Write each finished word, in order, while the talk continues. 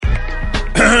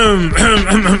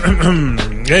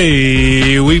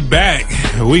Hey, we back.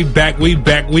 We back.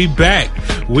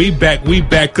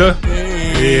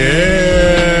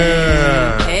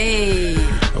 Yeah. Hey.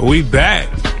 We back.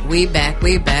 We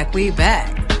back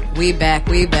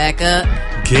up.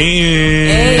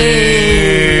 Again.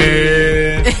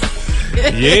 Hey.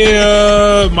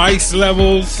 Yeah, Mike's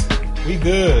levels. We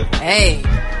good. Hey.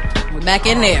 We're back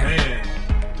in there. Man.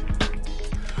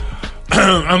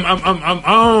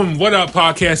 What up,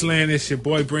 podcast land? It's your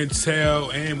boy Brentel,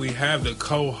 and we have the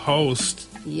co-host.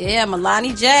 Yeah,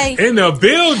 Milani J. In the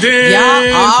building.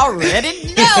 Y'all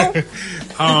already know.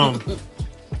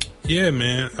 Yeah,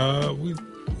 man.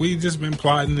 We just been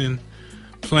plotting and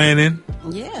planning.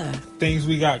 Yeah. Things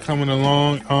we got coming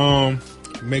along.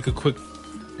 Make a quick.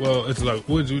 Well, it's like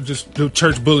we'll just do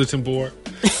church bulletin board.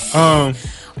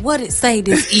 What it say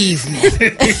this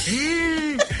evening?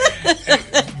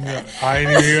 I ain't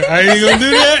gonna do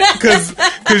that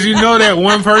because you know that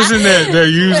one person that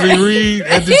usually read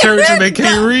at the church and they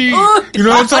can't read. You know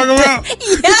what I'm talking about?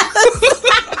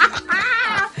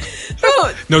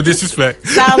 Yes. No disrespect.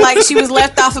 Sound like she was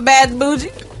left off of Bad and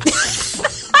Bougie.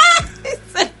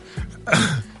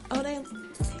 Oh, they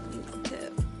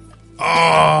tip.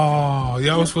 Oh,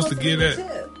 y'all was supposed to get that.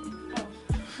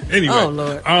 Anyway, Oh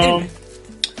Lord.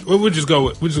 We'll just go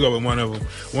with one of them.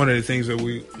 One of the things that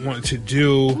we wanted to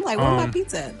do. I'm like, where my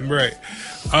pizza at? Right.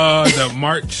 Not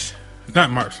March.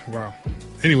 Wow.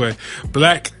 Anyway,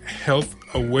 Black Health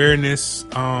Awareness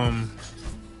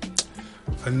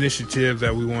initiative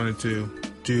that we wanted to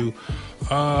do.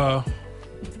 I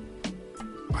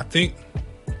think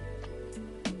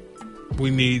we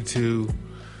need to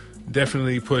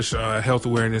definitely push health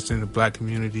awareness in the Black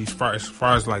community as far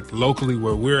as like locally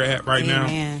where we're at right now.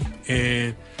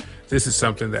 And this is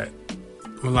something that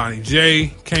Milani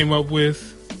J came up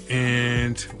with,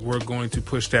 and we're going to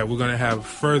push that. We're going to have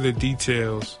further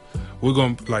details. We're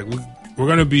going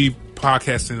to be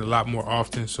podcasting a lot more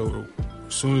often. So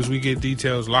as soon as we get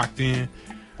details locked in,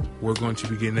 we're going to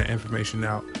be getting that information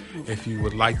out. If you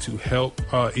would like to help,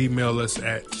 email us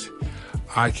at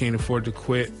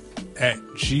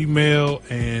ican'taffordtoquit@gmail.com,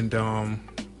 and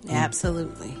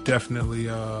Absolutely. definitely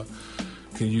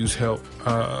can use help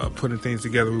putting things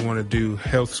together. We want to do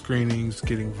health screenings,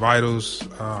 getting vitals,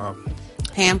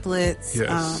 Pamphlets,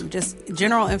 yes. Just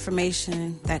general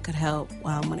information that could help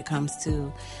when it comes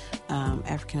to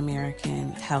African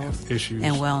American health issues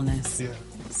and wellness. Yeah.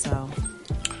 So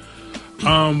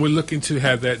we're looking to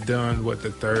have that done.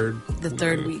 The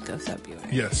third week of February.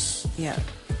 Yes. Yeah.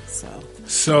 So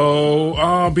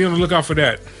be on the lookout for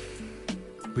that.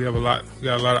 We got a lot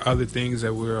of other ththings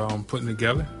that we're putting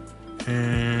together,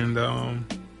 and I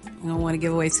don't want to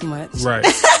give away too much. Right.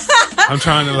 I'm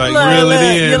trying to reel it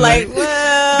in. You're like,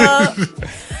 well,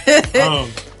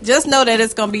 just know that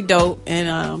it's gonna be dope.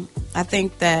 And I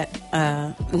think that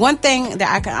one thing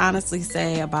that I can honestly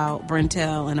say about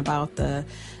Brentel and about the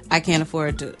I Can't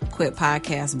Afford to Quit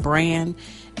podcast brand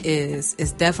is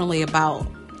it's definitely about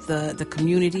the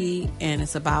community, and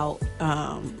it's about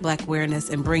Black awareness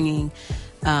and bringing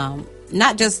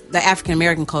not just the African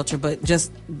American culture, but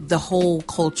just the whole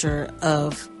culture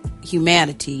of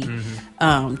humanity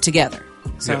together.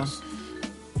 So yes.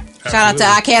 Shout out to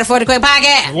I Can't Afford to Quit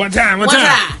podcast. One time.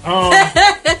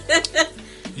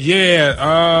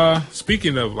 Yeah.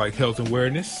 Speaking of health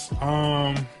awareness,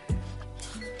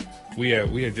 we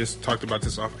had just talked about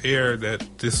this off air that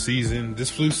this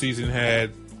flu season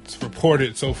had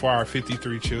reported so far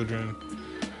 53 children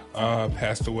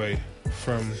passed away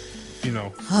from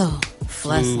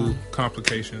flu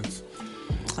complications.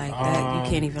 Like that, you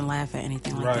can't even laugh at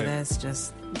anything like right. that. That's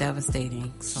just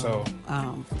devastating. So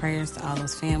prayers to all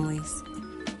those families.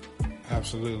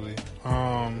 Absolutely.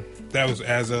 That was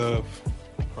as of.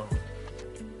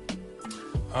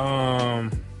 I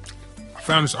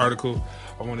found this article.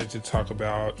 I wanted to talk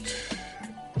about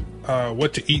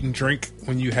what to eat and drink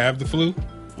when you have the flu.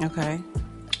 Okay.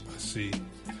 Let's see.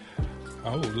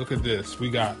 Oh, look at this. We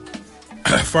got,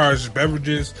 as far as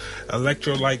beverages,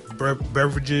 electrolyte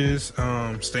beverages,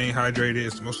 staying hydrated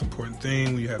is the most important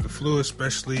thing when you have the flu,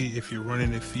 especially if you're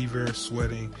running a fever,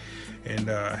 sweating, and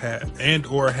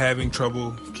or having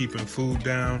trouble keeping food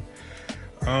down.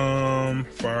 As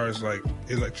far as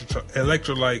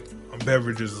electrolyte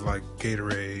beverages like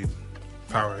Gatorade,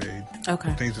 Powerade,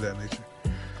 okay, things of that nature.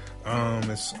 It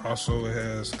has,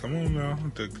 come on now,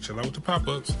 chill out with the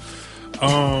pop-ups.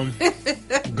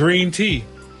 Green tea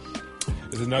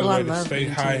is another way to stay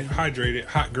hydrated.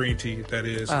 Hot green tea, that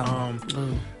is.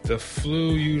 The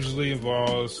flu usually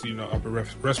involves, upper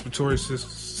respiratory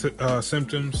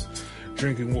symptoms.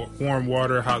 Drinking warm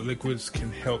water, hot liquids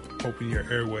can help open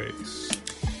your airways.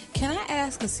 Can I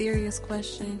ask a serious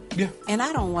question? Yeah. And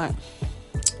I don't want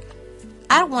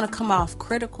to come off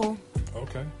critical.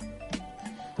 Okay.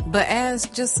 But as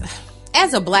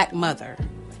a black mother,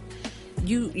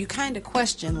 you kind of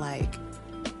question, like,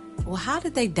 well, how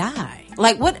did they die?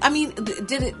 Like, what? I mean,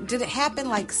 did it happen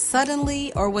like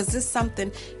suddenly, or was this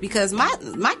something? Because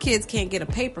my kids can't get a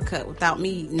paper cut without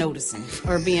me noticing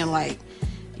or being like,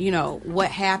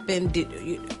 what happened?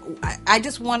 I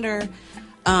just wonder,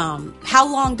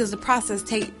 how long does the process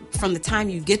take from the time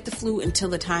you get the flu until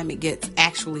the time it gets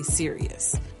actually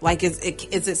serious? Like, is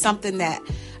it something that,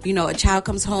 a child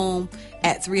comes home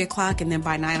at 3:00 and then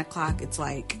by 9:00 it's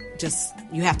like, just,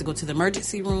 you have to go to the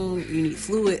emergency room, you need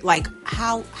fluid. Like,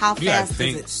 how fast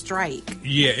does it strike?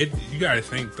 Yeah, you got to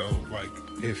think, though, like,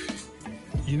 if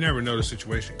you never know the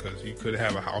situation, because you could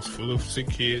have a house full of sick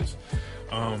kids.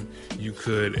 You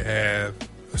could have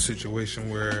a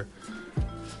situation where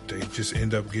they just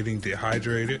end up getting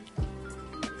dehydrated,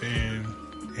 and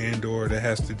or that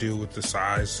has to deal with the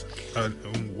size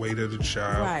and weight of the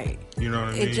child. Right. You know what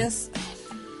I mean? It just...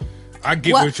 I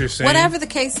get what you're saying. Whatever the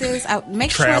case is,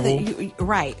 make Travel, sure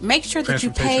that make sure that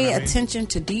you pay attention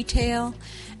to detail,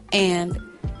 and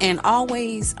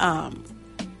always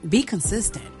be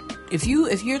consistent. If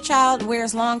your child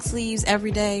wears long sleeves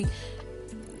every day,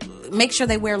 make sure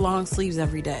they wear long sleeves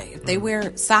every day. If they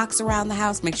wear socks around the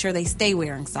house, make sure they stay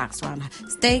wearing socks around the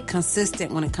house. Stay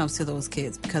consistent when it comes to those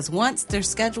kids, because once their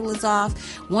schedule is off,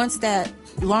 once that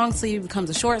long sleeve becomes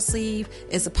a short sleeve,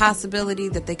 it's a possibility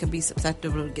that they could be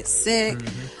susceptible to get sick.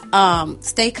 Mm-hmm.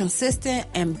 Stay consistent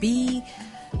and be,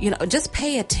 just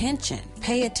pay attention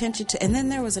to. And then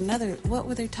there was another, what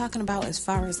were they talking about as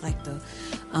far as like the,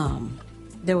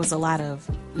 there was a lot of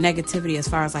negativity as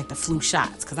far as like the flu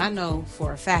shots, because I know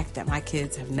for a fact that my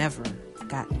kids have never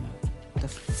gotten the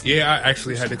flu. Yeah, I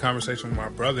actually had the conversation with my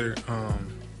brother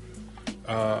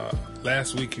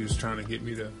last week. He was trying to get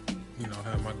me to,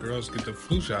 have my girls get the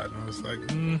flu shot, and I was like,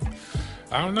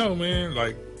 I don't know, man.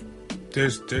 Like,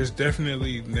 there's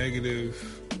definitely negative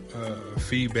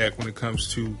feedback when it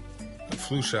comes to the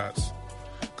flu shots,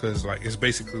 because like it's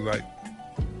basically like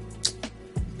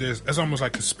it's almost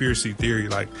like conspiracy theory,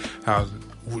 like how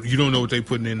you don't know what they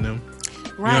putting in them.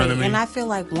 Right. You know what I mean? And I feel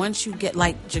like once you get,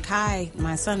 like Jakai,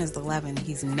 my son is 11,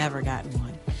 he's never gotten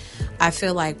one. I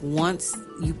feel like once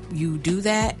you do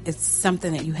that, it's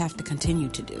something that you have to continue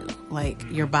to do. Like,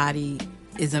 your body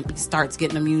starts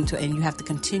getting immune to it, and you have to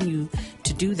continue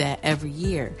to do that every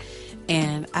year.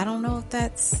 And I don't know if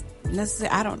that's necessary.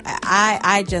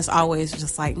 I just always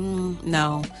just like,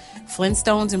 no.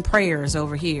 Flintstones and prayers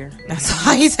over here. That's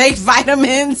why you take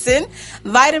vitamins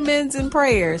and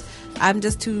prayers. I'm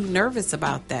just too nervous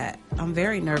about that. I'm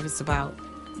very nervous about,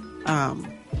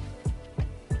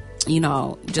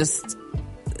 just,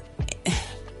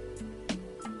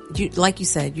 like you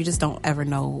said, you just don't ever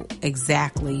know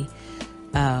exactly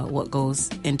what goes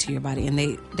into your body. And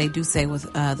they do say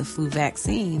with the flu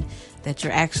vaccine that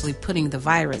you're actually putting the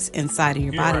virus inside of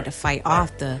your body to fight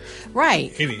off the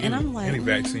I'm like, any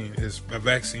vaccine is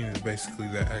basically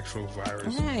the actual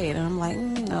virus. Right. And I'm like,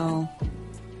 no,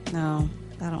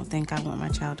 I don't think I want my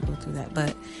child to go through that.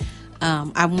 But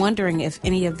I'm wondering if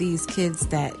any of these kids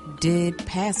that did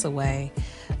pass away,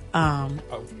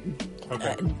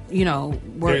 okay.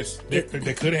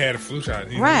 They could have had a flu shot.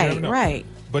 Right.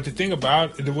 But the thing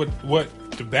about what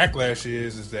the backlash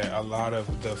is that a lot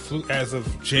of the flu, as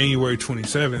of January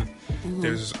 27th,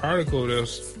 there's this article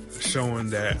that's showing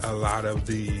that a lot of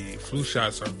the flu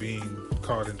shots are being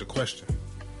called into question.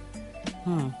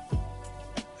 And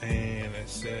it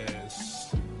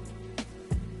says,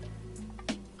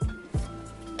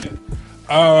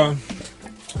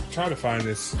 try to find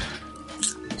this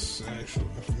actual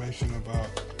information about.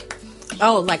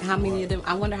 Oh, like how many of them?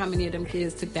 I wonder how many of them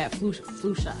kids took that flu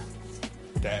shot.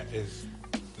 That is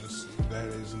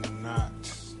not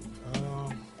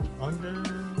under.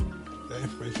 That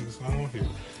information is not on here.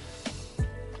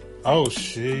 Oh,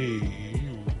 shit.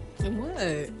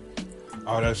 What?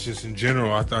 Oh, that's just in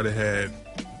general. I thought it had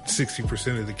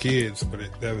 60% of the kids, but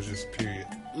that was just period.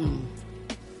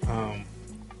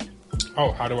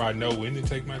 How do I know when to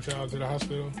take my child to the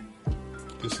hospital?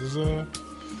 This is the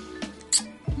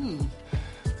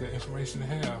information to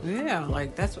have. Yeah,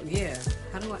 like that's what. Yeah,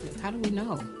 how do we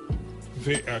know?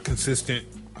 Consistent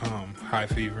high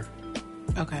fever.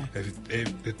 Okay.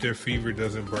 If their fever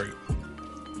doesn't break,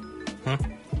 huh?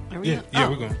 Yeah,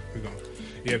 we're going.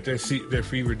 Yeah, if their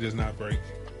fever does not break,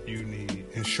 you need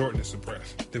shortness of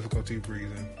breath, difficulty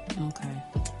breathing. Okay.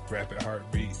 Rapid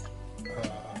heartbeat.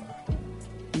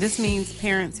 This means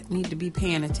parents need to be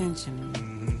paying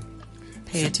attention.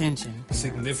 Pay attention.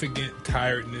 Significant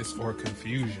tiredness or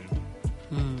confusion.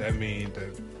 That means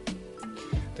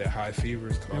that high fever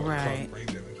is called brain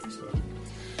damage and stuff.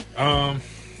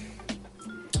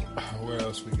 What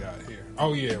else we got here?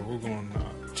 Oh yeah, we're going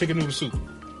chicken noodle soup.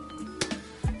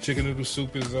 Chicken noodle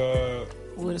soup is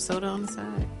with a soda on the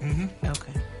side. Mm-hmm.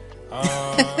 Okay.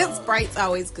 Sprite's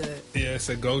always good. Yeah, it's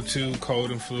a go-to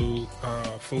cold and flu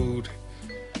food.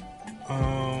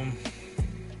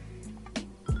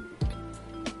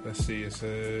 Let's see. It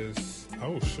says,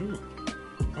 oh shoot.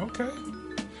 Okay.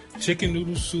 Chicken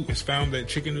noodle soup. It's found that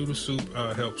chicken noodle soup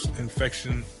helps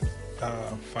infection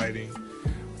fighting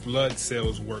blood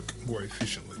cells work more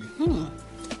efficiently.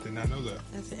 Did not know that.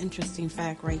 That's an interesting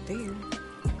fact right there.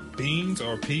 Beans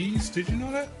or peas? Did you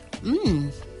know that?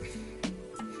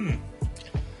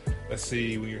 Let's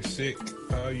see. When you're sick,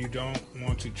 you don't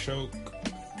want to choke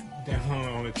down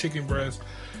on a chicken breast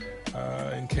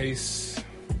in case.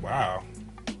 Wow.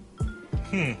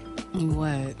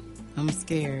 What? I'm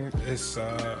scared. It's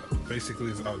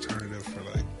basically an alternative for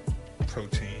like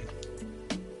protein.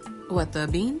 What, the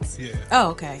beans? Yeah.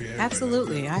 Oh, okay. Yeah,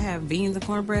 absolutely. I have beans and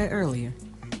cornbread earlier.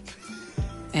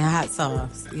 And hot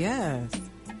sauce. Yes.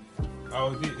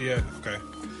 Oh, yeah. Okay.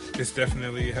 It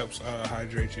definitely helps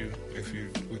hydrate you if you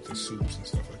with the soups and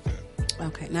stuff like that.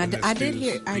 Okay. Now I did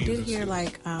hear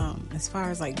like as far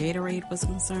as like Gatorade was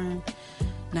concerned.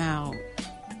 Now,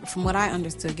 from what I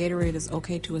understood, Gatorade is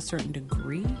okay to a certain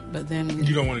degree, but then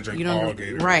you don't want to drink all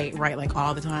Gatorade. Right, like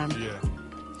all the time. Yeah.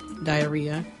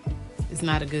 Diarrhea is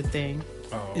not a good thing.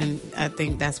 Oh. And I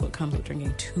think that's what comes with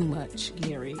drinking too much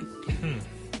Gatorade.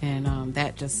 And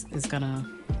that just is gonna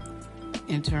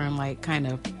in turn like kind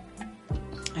of,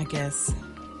 I guess,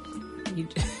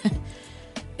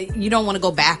 you don't want to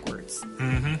go backwards.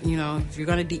 You know, if you're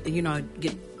gonna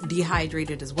get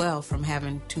dehydrated as well from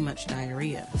having too much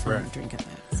diarrhea from drinking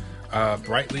that.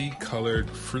 Brightly colored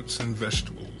fruits and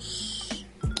vegetables.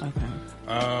 Okay.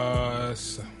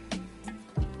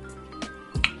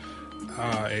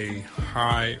 A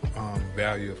high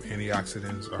value of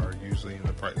antioxidants are usually in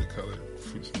the brightly colored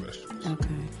fruits and vegetables.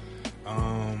 Okay.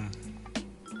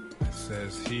 It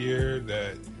says here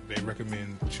that they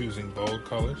recommend choosing bold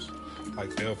colors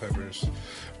like bell peppers,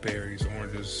 berries,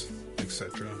 oranges,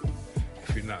 etc.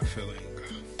 if you're not feeling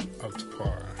up to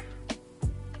par.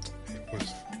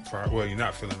 Well, you're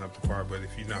not feeling up to par, but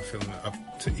if you're not feeling up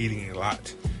to eating a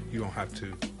lot, you don't have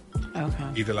to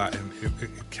eat a lot, and it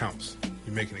counts.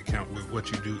 You're making it count with what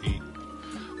you do eat.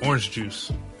 Orange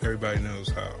juice. Everybody knows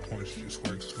how orange juice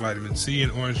works. Vitamin C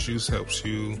in orange juice helps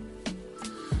you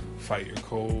fight your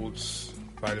colds.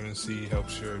 Vitamin C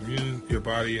helps your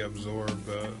body absorb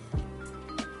the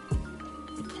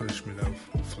punishment of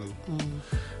flu.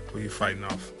 What are you fighting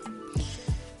off?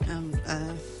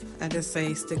 I just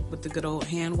say stick with the good old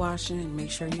hand washing and make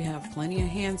sure you have plenty of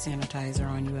hand sanitizer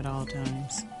on you at all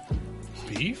times.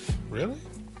 Beef? Really?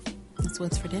 That's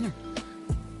what's for dinner.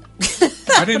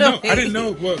 I didn't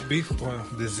know what beef. Well,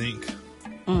 the zinc.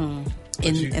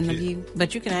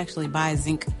 But you can actually buy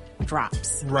zinc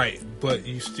drops. Right, but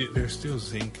there's still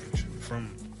zinc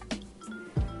from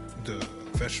the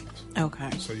vegetables.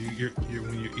 Okay. So you're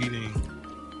when you're eating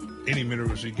any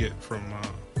minerals you get from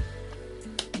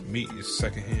meat is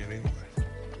secondhand anyway.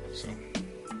 So.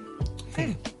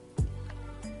 Hey.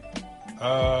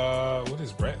 What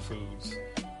is Brat Foods?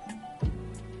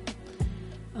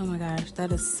 Oh my gosh,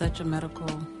 that is such a medical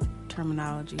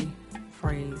terminology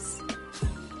phrase.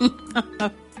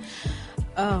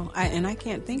 I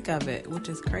can't think of it, which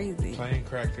is crazy. Plain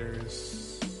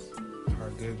crackers are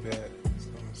good bad.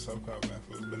 So-called bad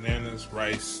foods. Bananas,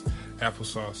 rice,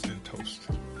 applesauce, and toast.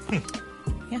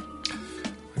 Yeah.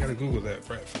 I gotta Google that.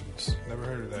 Brat Foods. Never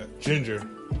heard of that. Ginger.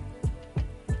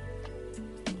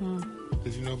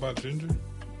 Did you know about ginger?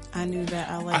 I knew that.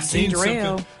 I like ginger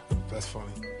ale. That's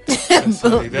funny.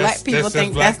 Black people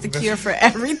think that's the cure for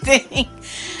everything.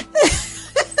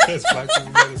 That's black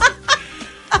people medicine.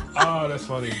 Oh, that's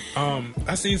funny.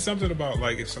 I seen something about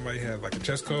like if somebody had like a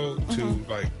chest cold to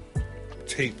like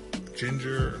tape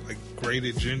ginger, like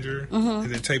grated ginger, and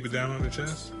then tape it down on the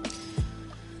chest.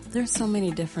 There's so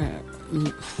many different,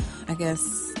 I guess,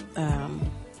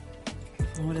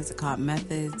 what is it called,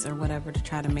 methods or whatever to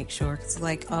try to make sure. It's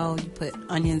like, you put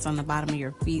onions on the bottom of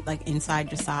your feet, like inside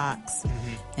your socks,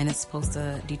 and it's supposed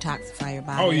to detoxify your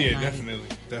body. Oh yeah, definitely.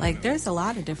 Like there's a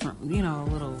lot of different,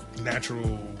 little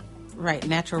natural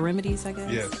remedies, I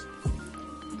guess. Yes.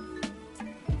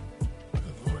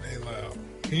 Lord, they loud.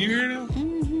 Can you hear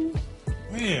them?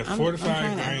 Man,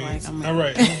 fortified grains. All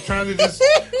right, I'm trying to just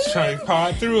try to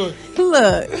pod through it.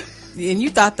 Look, and you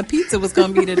thought the pizza was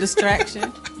going to be the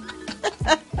distraction.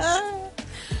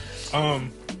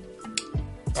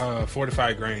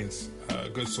 Fortified grains, a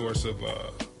good source of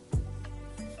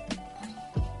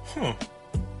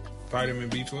vitamin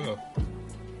B12.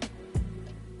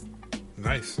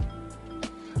 Nice.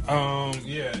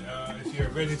 If you're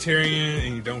a vegetarian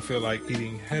and you don't feel like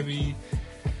eating heavy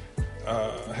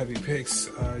picks,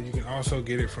 you can also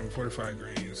get it from Fortified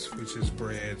Grains, which is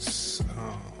breads,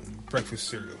 breakfast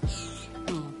cereals.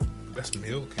 That's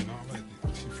milk and all that.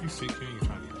 If you're sick, you ain't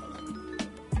trying to eat all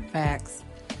that. Facts.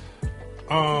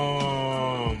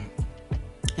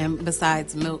 And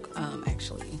besides, milk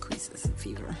actually increases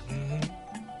fever,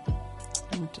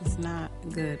 which is not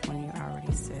good when you're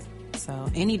already sick. So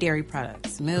any dairy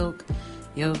products, milk,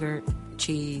 yogurt,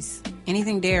 cheese,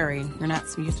 anything dairy,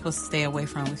 you're supposed to stay away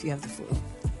from if you have the flu.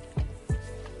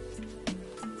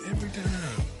 Every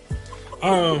time.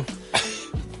 All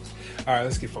right,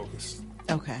 let's get focused.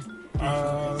 Okay.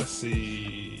 Let's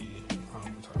see. I'm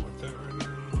gonna talk about that right now.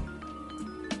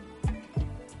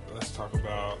 Let's talk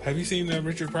about. Have you seen the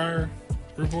Richard Pryor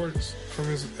reports from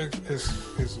his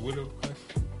widowed wife?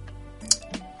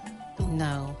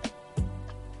 No.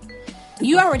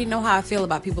 You already know how I feel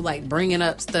about people like bringing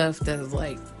up stuff that's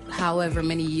like however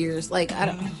many years. Like I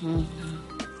don't.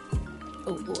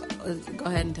 Go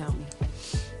ahead and tell me.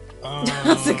 Go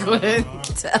ahead and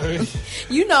tell me.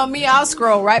 You know me, I'll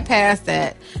scroll right past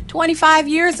that. 25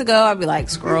 years ago, I'd be like,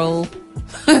 scroll,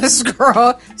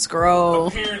 scroll.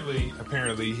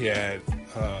 Apparently, he had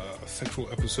sexual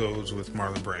episodes with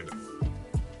Marlon Brando.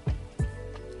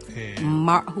 And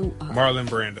Marlon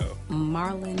Brando.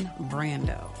 Marlon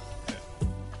Brando.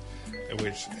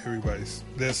 Which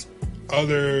there's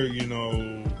other,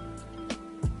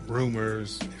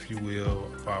 rumors, if you will,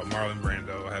 about Marlon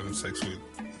Brando having sex with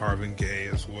Marvin Gaye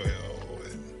as well,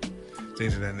 and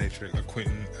things of that nature.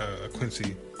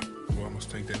 Quincy, well, I almost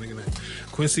think that nigga name.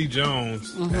 Quincy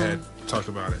Jones had talked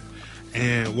about it.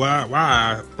 And why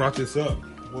I brought this up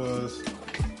was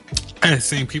I had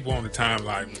seen people on the time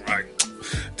like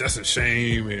that's a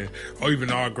shame, and even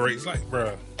all greats, like,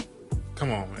 bruh,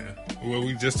 come on, man. What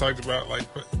we just talked about, like,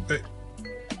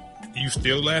 you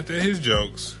still laughed at his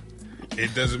jokes.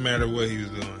 It doesn't matter what he was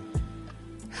doing.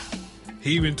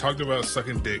 He even talked about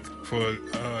sucking dick for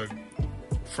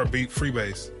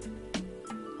Freebase.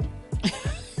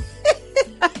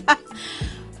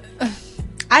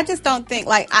 I just don't think,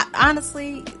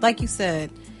 honestly, like you said,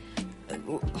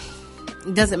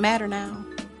 does it matter now?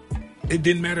 It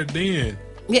didn't matter then.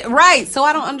 Yeah, right. So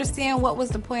I don't understand what was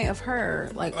the point of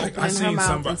her opening her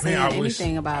mouth and saying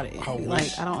anything about it.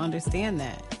 I don't understand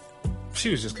that.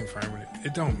 She was just confirming it.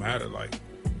 It don't matter.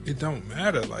 It don't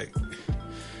matter.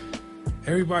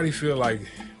 Everybody feel like,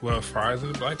 well, as far as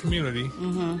the black community,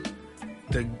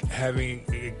 having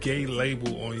a gay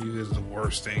label on you is the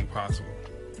worst thing possible.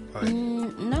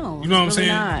 No, you know what I'm saying?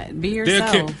 Not. Be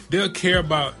yourself. They'll care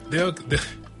about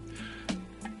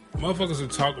motherfuckers will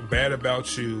talk bad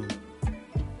about you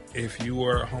if you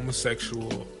are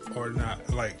homosexual or not.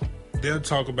 They'll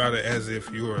talk about it as if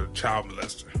you're a child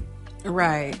molester.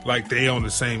 Right. They on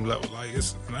the same level.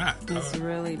 It's not. It's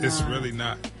really not. It's really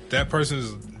not. That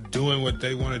person's doing what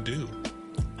they want to do.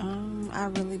 I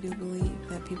really do believe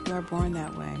that people are born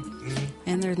that way.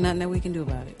 And there's nothing that we can do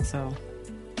about it. So,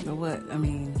 what? I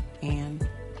mean, and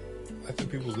let the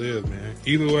people live, man.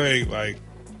 Either way,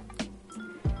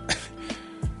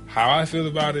 how I feel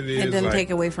about it is, it doesn't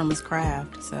take away from his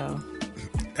craft. So,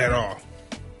 at all.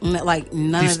 None He's of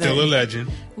that. still a legend,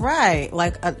 right?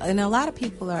 And a lot of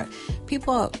people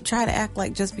try to act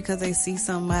like just because they see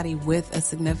somebody with a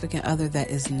significant other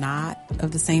that is not of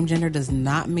the same gender does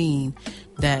not mean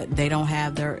that they don't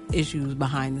have their issues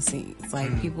behind the scenes.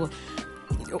 People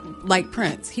like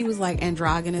Prince, he was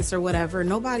androgynous or whatever.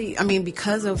 Nobody,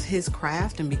 because of his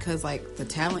craft and because the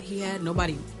talent he had,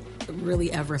 nobody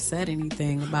really ever said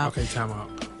anything about. Okay, time out.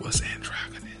 What's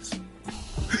androgynous?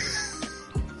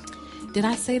 Did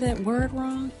I say that word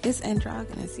wrong? It's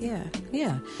androgynous. Yeah.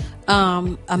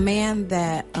 A man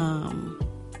that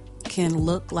can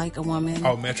look like a woman.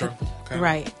 Oh, Metro.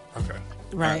 Right. Okay.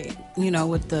 Right.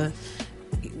 With the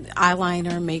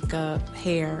eyeliner, makeup,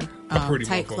 hair,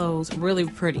 tight clothes, really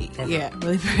pretty. Okay. Yeah,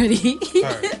 really pretty.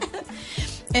 Right.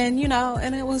 And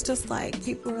and it was just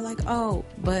people were oh,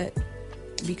 but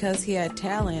because he had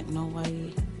talent,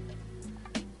 nobody.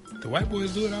 The white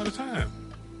boys do it all the time.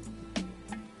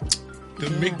 The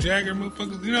Mick Jagger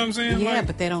motherfuckers, you know what I'm saying? Yeah,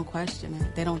 but they don't question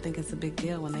it. They don't think it's a big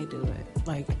deal when they do it.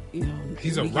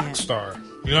 He's a rock star.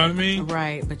 You know what I mean?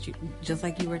 Right, but just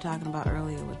like you were talking about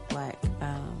earlier with black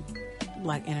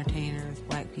entertainers,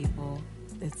 black people,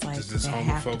 it's this they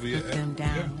have to put them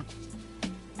down.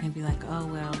 and be like, oh,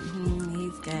 well,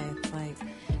 he's gay. It's like,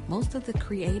 most of the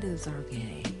creatives are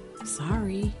gay.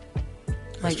 Sorry.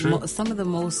 Like, some of the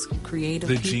most creative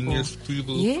the people. The genius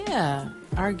people. Yeah,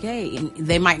 are gay. And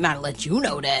they might not let you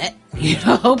know that, you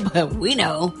know, but we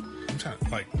know. I'm trying to,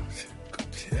 like,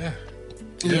 yeah.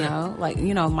 You know, like,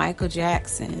 you know, Michael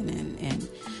Jackson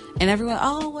and everyone,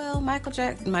 oh, well, Michael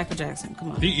Jackson,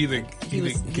 come on. He either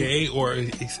gay or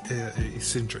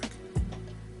eccentric.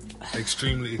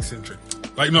 Extremely eccentric.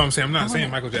 Like, no, I'm not saying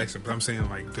Michael Jackson, but I'm saying,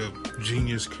 like, the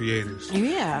genius creators.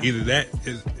 Yeah. Either that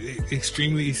is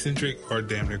extremely eccentric or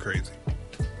damn near crazy.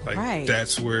 Like, right.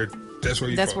 That's where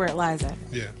it lies at.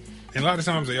 Yeah. And a lot of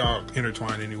times they all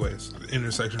intertwine anyways. The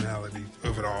intersectionality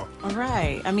of it all.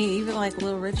 Right. I mean, even like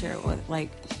Little Richard,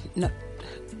 like, no,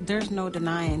 there's no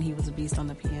denying he was a beast on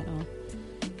the piano.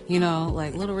 You know,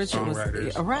 like Little Richard was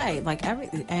right. Like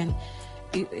everything, and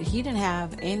he didn't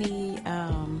have any.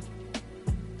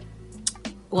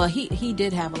 Well, he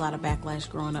did have a lot of backlash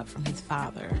growing up from his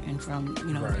father and from,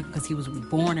 you know, because he was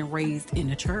born and raised in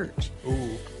the church.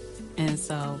 Ooh. And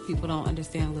so people don't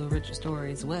understand Little Richard's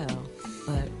story as well.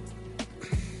 But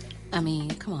I mean,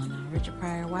 come on now, Richard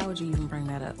Pryor, why would you even bring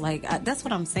that up? Like, that's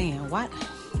what I'm saying. Why?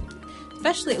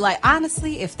 Especially, like,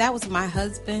 honestly, if that was my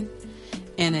husband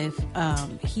and if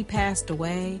he passed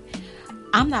away,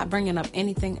 I'm not bringing up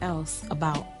anything else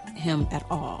about him at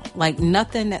all. Like,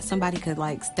 nothing that somebody could,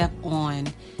 like, step on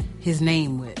his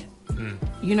name with.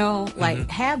 You know, like,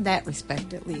 have that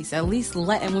respect at least. At least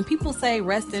and when people say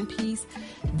rest in peace,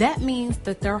 that means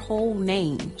that their whole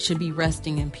name should be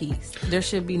resting in peace. There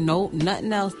should be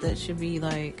nothing else that should be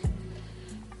like.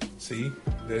 See,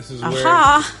 this is where we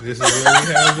have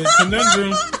the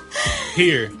conundrum.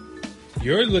 Here,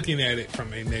 you're looking at it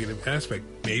from a negative aspect.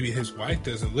 Maybe his wife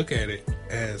doesn't look at it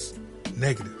as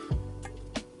negative.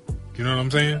 You know what I'm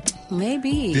saying?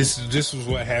 Maybe. This is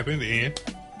what happened, and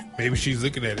maybe she's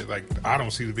looking at it like, I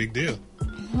don't see the big deal.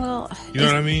 Well, you know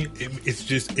what I mean?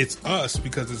 It's us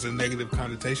because it's a negative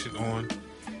connotation on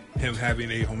him having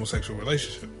a homosexual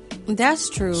relationship. That's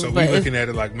true. So we're looking at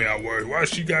it like, man, I worry. Why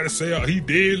she got to say, oh, he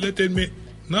did let that man?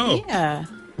 No. Yeah.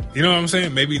 You know what I'm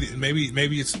saying? Maybe it's I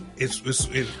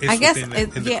guess in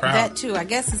the crowd. That too. I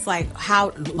guess it's like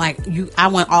how, like, I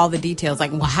want all the details.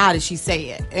 Like, well, how did she say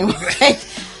it?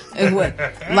 And what,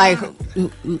 like,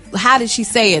 how did she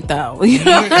say it though? You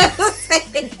know what I'm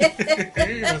saying?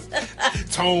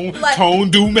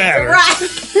 Tone do matter. Right.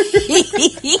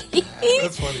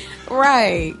 That's funny.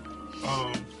 Right.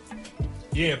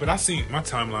 Yeah, but I seen my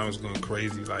timeline was going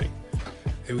crazy. Like,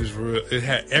 it was real. It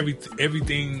had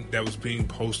everything that was being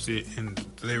posted, and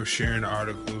they were sharing the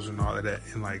articles and all of that.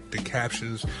 And like the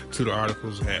captions to the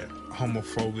articles had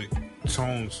homophobic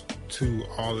tones to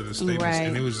all of the statements,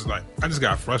 and it was just like, I just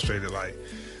got frustrated. Like,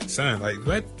 son, like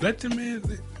let the man.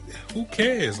 Who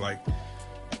cares? Like,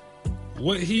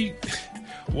 what he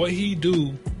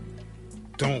do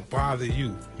don't bother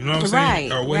you. You know what I'm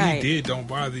saying? Or what he did don't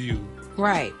bother you.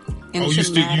 Right. And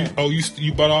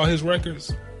you bought all his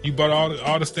records? You bought all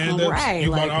the stand-ups? Right.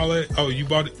 You bought all that? Oh, you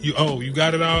bought it? You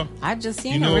got it all? I just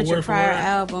seen the Richard Pryor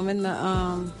album in the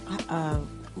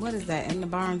what is that, in the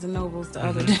Barnes and Nobles the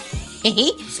other day.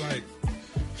 It's like,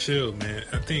 chill, man.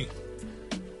 I think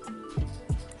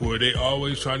they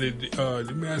always try to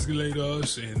demasculate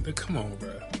us, and come on,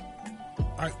 bro.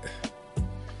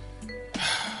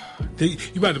 You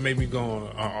about to make me go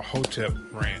on a Hotep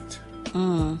rant.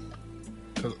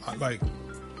 Because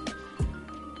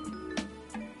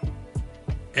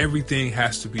everything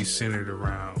has to be centered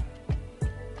around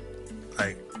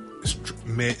like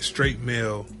straight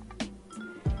male,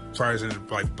 as far as in the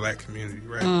black community,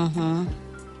 right?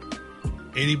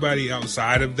 Anybody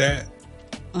outside of that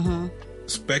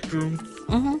spectrum,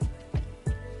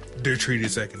 they're treated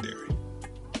secondary.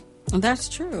 That's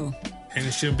true. And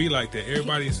it shouldn't be like that.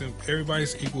 Everybody's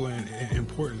equal in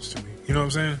importance to me. You know what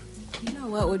I'm saying? You know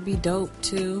what would be dope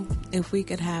too? If we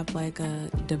could have like a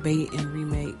debate and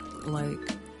remake like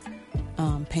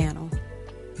panel.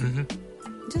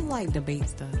 Just like debate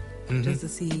stuff. Just to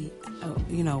see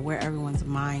where everyone's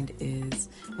mind is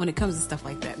when it comes to stuff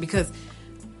like that. Because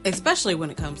especially when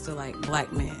it comes to like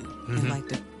black men and like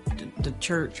the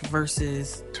church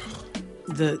versus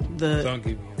the Don't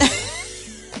give me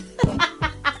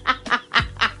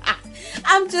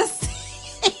I'm just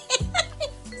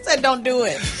said don't do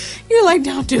it. You're like,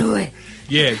 don't do it.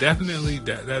 Yeah, definitely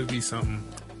that'd be something.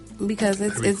 Because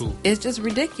it's just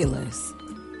ridiculous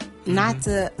not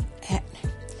to,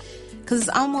 because it's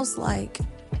almost like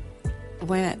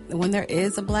when there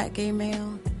is a black gay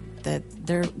male that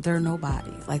they're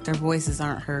nobody, like their voices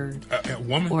aren't heard. A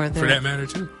woman, or for that matter,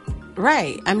 too.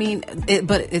 Right. I mean,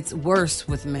 but it's worse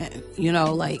with men. You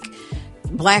know, like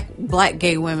black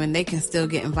gay women, they can still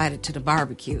get invited to the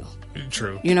barbecue.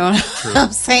 True. You know what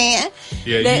I'm saying?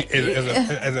 Yeah,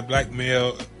 as a black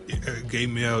male, a gay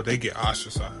male, they get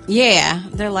ostracized. Yeah,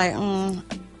 they're like,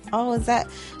 oh, is that?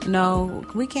 No,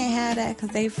 we can't have that because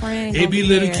they friends. It be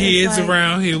little kids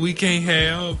around here we can't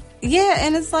have. Yeah,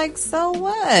 and it's like, so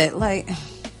what? Like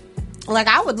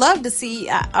I would love to see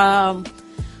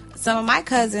some of my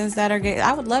cousins that are gay.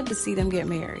 I would love to see them get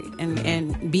married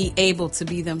and be able to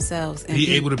be themselves and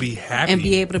be able to be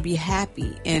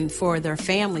happy and for their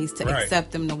families to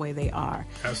accept them the way they are.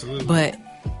 Absolutely. But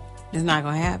it's not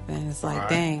gonna happen. It's like,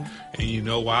 dang. And you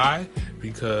know why?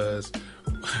 Because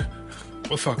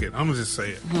well, fuck it. I'm gonna just say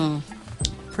it.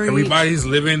 Everybody's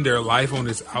living their life on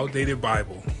this outdated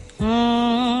Bible.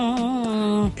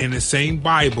 In the same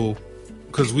Bible,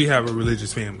 because we have a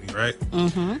religious family, right?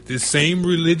 The same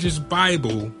religious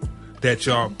Bible that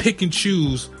y'all pick and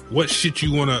choose what shit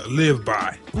you want to live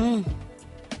by,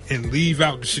 and leave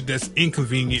out the shit that's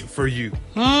inconvenient for you.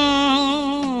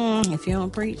 If you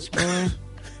don't preach, boy.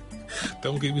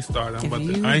 Don't get me started. I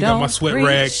ain't got my sweat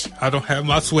rag. I don't have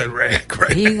my sweat rag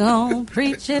right He gon'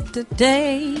 preach it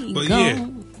today. But yeah,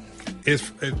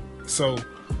 so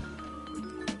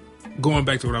going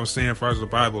back to what I was saying as far as the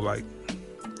Bible, like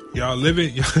y'all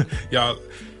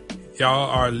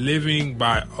are living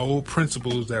by old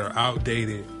principles that are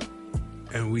outdated,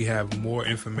 and we have more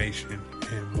information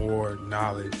and more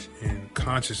knowledge and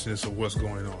consciousness of what's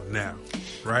going on now,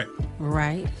 right?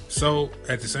 Right. So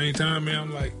at the same time, man,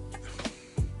 I'm like,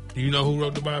 do you know who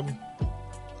wrote the Bible?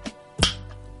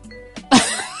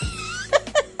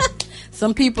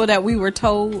 Some people that we were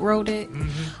told wrote it.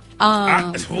 You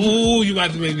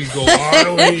about to make me go all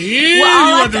the way in.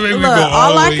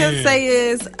 All I can say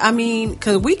is, I mean,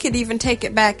 because we could even take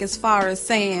it back as far as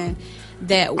saying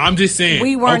that. I'm just saying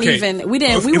we weren't even we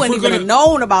wouldn't even have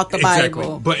known about the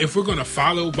Bible. But if we're gonna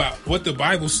follow about what the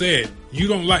Bible said, you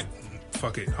don't like.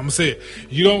 Fuck it, I'm gonna say it.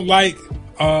 You don't like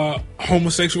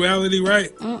homosexuality,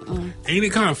 right? Ain't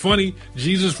it kind of funny?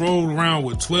 Jesus rolled around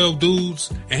with 12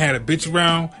 dudes and had a bitch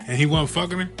around, and he wasn't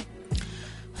fucking her.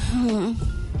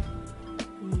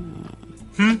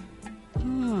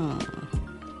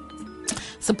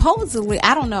 Supposedly,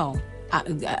 I don't know.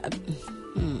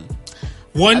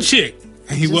 One chick,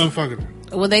 and he wasn't fucking her.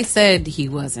 Well, they said he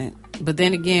wasn't, but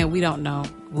then again, we don't know.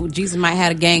 Well, Jesus might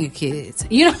have a gang of kids,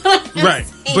 you know what I'm right?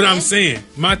 saying? But I'm saying,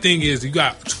 my thing is, you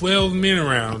got 12 men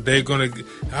around. They're gonna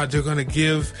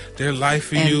give their life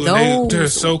for you, and they're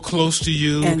so close to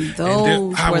you. And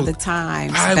those were the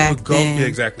times back then. Yeah,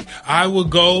 exactly. I would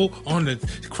go on the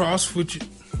cross with you,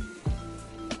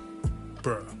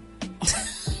 bro.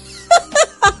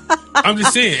 I'm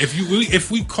just saying,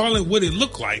 if we call it what it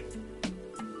looked like.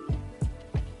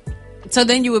 So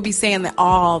then you would be saying that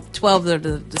all 12 of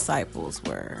the disciples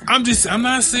were. I'm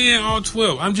not saying all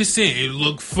 12. I'm just saying it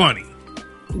looked funny.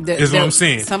 Is what I'm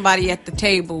saying. Somebody at the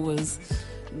table was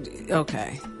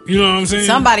okay. You know what I'm saying?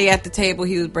 Somebody at the table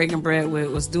he was breaking bread with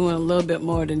was doing a little bit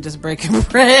more than just breaking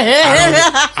bread.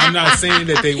 I'm not saying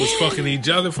that they was fucking each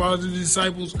other for the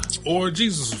disciples or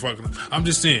Jesus was fucking them. I'm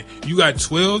just saying you got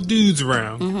 12 dudes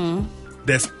around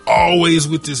that's always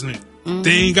with this nigga.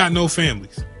 They ain't got no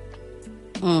families.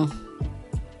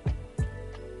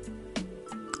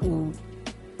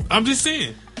 I'm just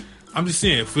saying.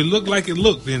 If it looked like it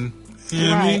looked, then you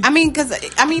know what I mean.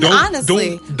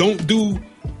 Honestly, don't do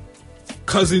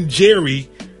cousin Jerry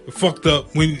fucked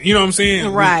up when you know what I'm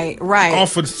saying. Right.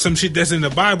 Off of some shit that's in the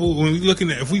Bible. When we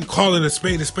looking at, if we call it a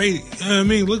spade, you know what I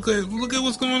mean. Look at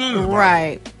what's going on in the Bible.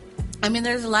 Right. I mean,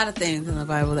 there's a lot of things in the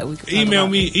Bible that we can email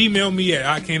me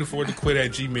at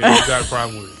ICan'tAffordToQuit@gmail. You got a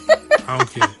problem with it? I don't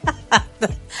care.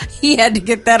 He had to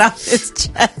get that off his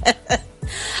chest.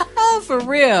 Oh, for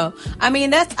real. I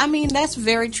mean, that's a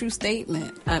very true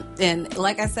statement. And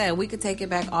like I said, we could take it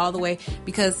back all the way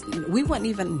because we wouldn't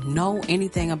even know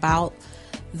anything about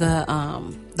the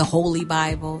Holy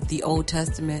Bible, the Old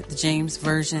Testament, the James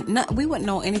Version. No, we wouldn't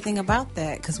know anything about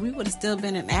that because we would have still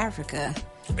been in Africa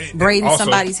braiding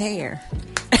somebody's hair.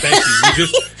 Thank you.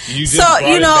 You just so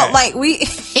you know, like we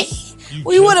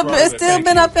would have still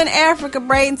been up in Africa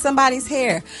braiding somebody's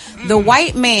hair. The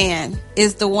white man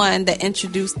is the one that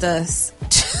introduced us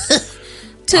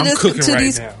to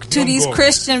these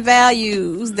Christian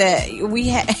values that we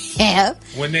have.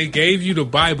 When they gave you the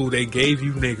Bible, they gave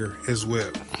you nigger as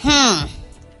well.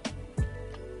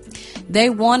 They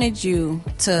wanted you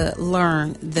to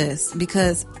learn this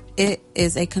because it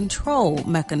is a control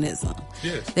mechanism.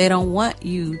 Yes. They don't want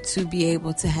you to be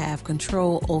able to have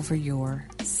control over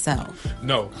yourself.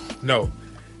 No.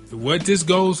 what this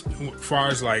goes as far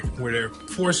as like where they're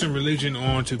forcing religion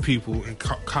onto people and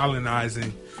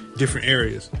colonizing different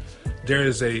areas. There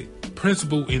is a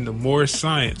principle in the Moorish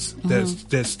science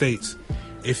that states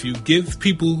if you give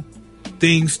people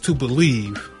things to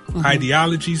believe,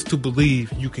 ideologies to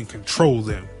believe, you can control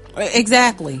them.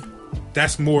 Exactly.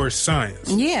 That's Moorish science.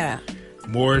 Yeah.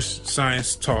 Moorish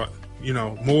science taught,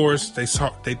 Moors, they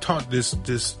taught this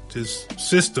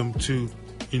system to,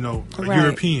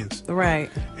 Europeans. Right.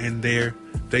 And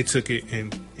they took it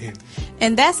and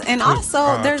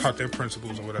also there's taught their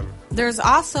principles or whatever. There's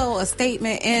also a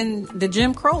statement in the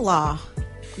Jim Crow law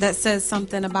that says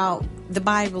something about the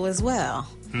Bible as well.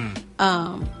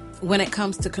 When it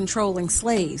comes to controlling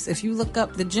slaves, if you look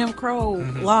up the Jim Crow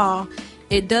law,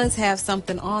 it does have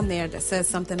something on there that says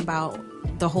something about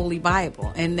the Holy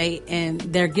Bible, and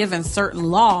they're given certain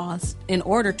laws in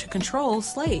order to control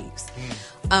slaves.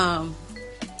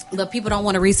 But people don't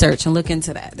want to research and look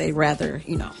into that. They rather,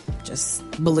 just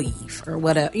believe or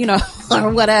whatever,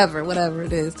 or whatever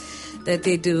it is that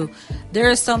they do. There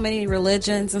are so many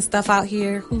religions and stuff out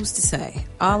here. Who's to say?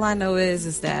 All I know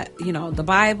is that, the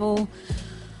Bible,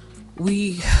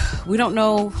 we don't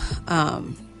know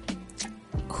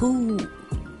who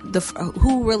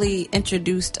really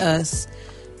introduced us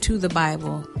to the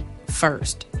Bible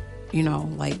first.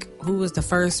 Like who was the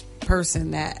first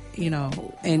person that,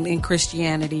 in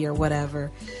Christianity or whatever,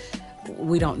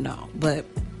 we don't know. But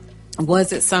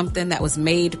was it something that was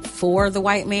made for the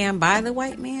white man by the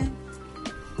white man?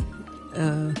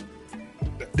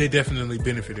 They definitely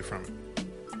benefited from it.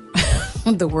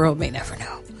 The world may never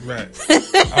know. Right.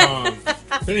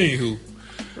 But anywho,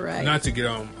 right. Not to get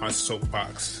on my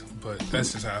soapbox, but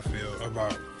that's just how I feel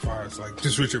about as far as like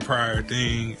this Richard Pryor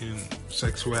thing and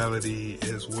sexuality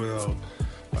as well.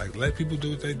 Like, let people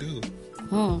do what they do. You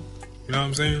know what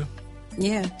I'm saying?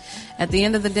 Yeah. At the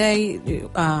end of the day,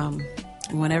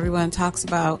 when everyone talks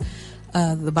about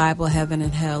the Bible, heaven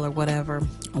and hell or whatever,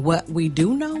 what we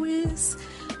do know is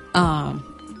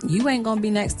you ain't gonna be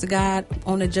next to God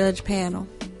on the judge panel.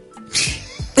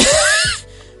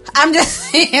 I'm just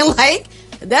saying, like,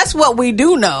 that's what we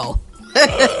do know.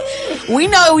 We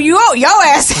know your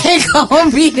ass ain't gonna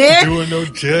be there doing no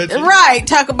judging. Right.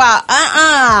 Talk about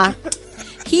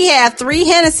he had 3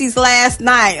 Hennessy's last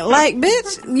night. Like,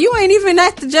 bitch, you ain't even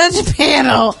at the judging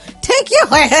panel. Take your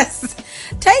ass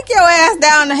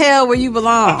down the hell where you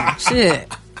belong. Shit.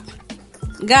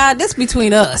 God, this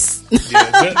between us. Yeah,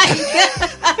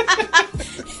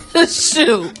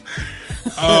 shoot.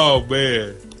 Oh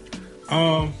man.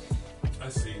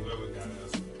 Let's see what we got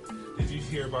else. Did you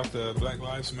hear about the Black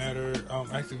Lives Matter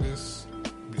activists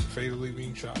fatally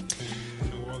being shot in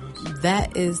New Orleans?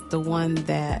 That is the one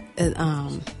that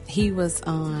he was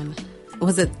on.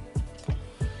 Was it?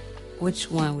 Which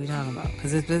one are we talking about?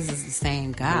 Because this is the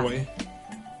same guy. Boy.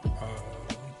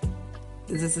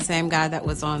 Is this the same guy that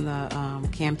was on the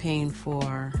campaign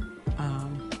for?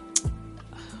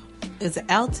 Is it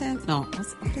Elton? No.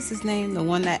 What is his name? The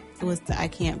one that was the "I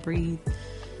Can't Breathe"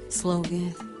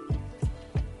 slogan.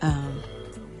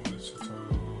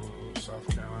 South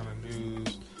Carolina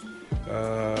News.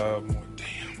 Damn,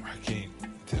 I can't.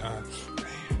 Damn,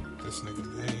 this nigga's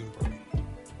name, bro.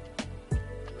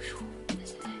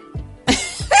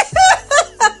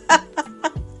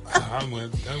 I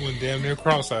went damn near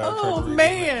cross-eyed. Oh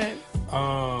man.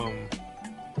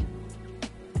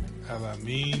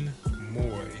 Alameen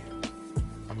Moy.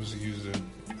 I'm just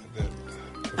using the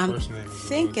I'm first name.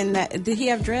 Thinking that did he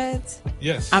have dreads?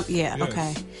 Yes. Yeah. Yes.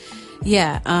 Okay.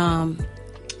 Yeah.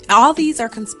 All these are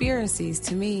conspiracies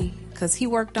to me because he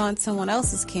worked on someone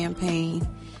else's campaign,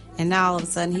 and now all of a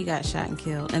sudden he got shot and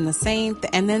killed. And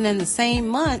and then in the same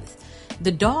month,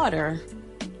 the daughter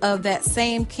of that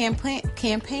same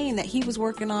campaign that he was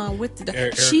working on with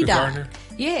she died. Gardner?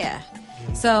 Yeah.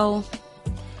 Mm-hmm. So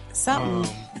something he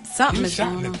was is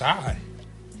shot going and on. died.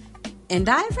 And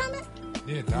died from it?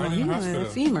 Yeah, died in the hospital. A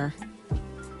femur.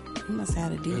 He must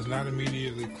have had a deep. It is not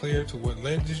immediately clear to what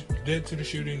led to the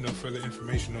shooting. No further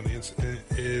information on the incident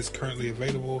is currently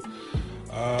available.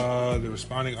 The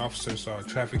responding officer saw a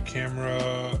traffic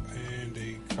camera and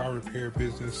a car repair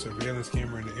business surveillance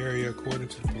camera in the area. According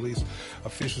to the police,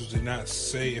 officials did not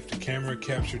say if the camera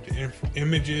captured the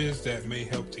images that may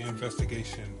help the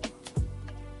investigation.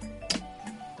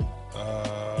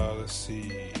 Let's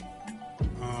see.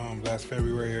 Last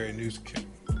February, a news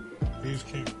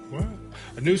What?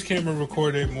 A news camera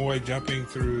recorded Moy jumping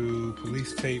through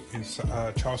police tape in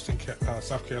Charleston,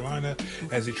 South Carolina,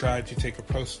 as he tried to take a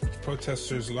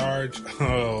protester's large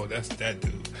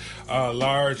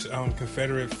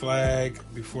Confederate flag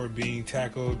before being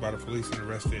tackled by the police and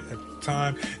arrested. At the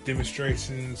time,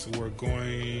 demonstrations were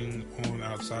going on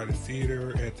outside the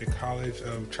theater at the College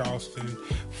of Charleston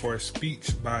for a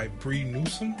speech by Bree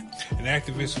Newsom, an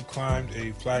activist who climbed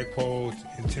a flagpole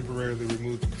and temporarily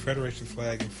removed the Confederation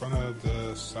flag in front of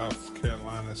the South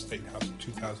Carolina State House in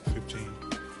 2015.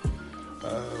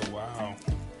 Wow.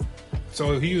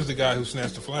 So he was the guy who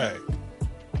snatched the flag.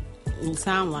 It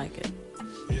sound like it.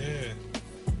 Yeah.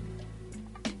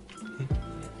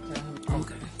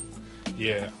 Okay.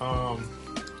 Yeah.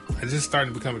 It's just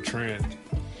starting to become a trend.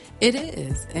 It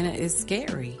is, and it is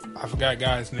scary. I forgot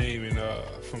guy's name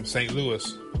from St.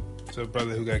 Louis. It's a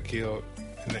brother who got killed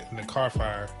in the car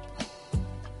fire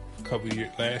a couple of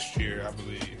years last year, I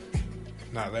believe.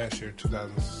 If not last year,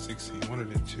 2016, one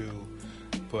of the two.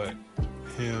 But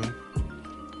him,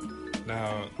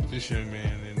 now this young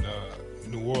man in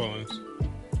New Orleans,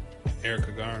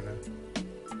 Erica Garner.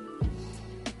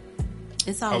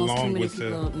 It's almost too many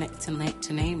people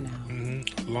to name now.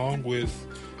 Mm-hmm. Along with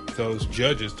those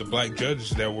judges, the black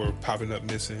judges that were popping up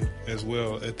missing as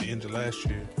well at the end of last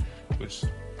year, which.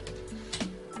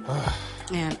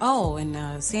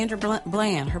 And Sandra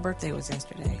Bland, her birthday was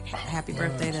yesterday. Happy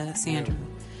birthday to Sandra.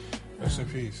 Yeah. Rest in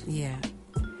peace. Yeah.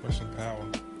 Rest in power.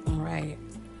 Right.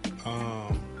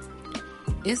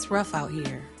 It's rough out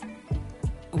here.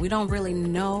 We don't really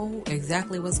know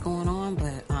exactly what's going on,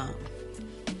 but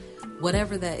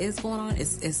whatever that is going on,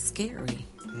 it's scary.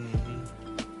 Mm-hmm.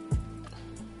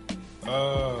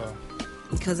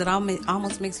 Because it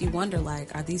almost makes you wonder,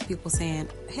 like, are these people saying,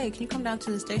 hey, can you come down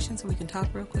to the station so we can talk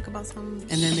real quick about something?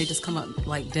 And then they just come up,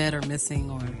 like, dead or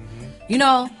missing or, you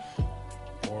know.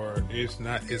 Or it's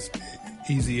not as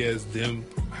easy as them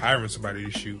hiring somebody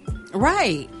to shoot.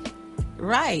 Right.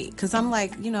 Because I'm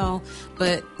like,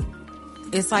 but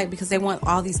it's like because they want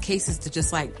all these cases to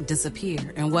just, like,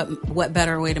 disappear. And what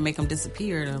better way to make them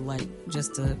disappear than, like,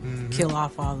 just to kill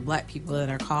off all the black people that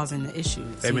are causing the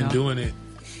issues. They've been doing it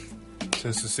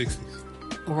since the 60s.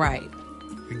 Right.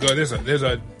 There's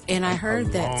a and I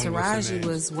heard that Taraji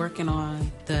was working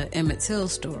on the Emmett Till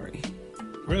story.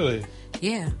 Really?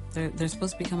 Yeah. They're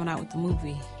supposed to be coming out with the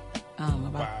movie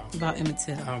about Emmett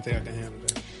Till. I don't think I can handle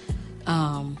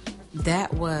that.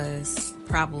 That was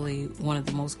probably one of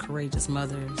the most courageous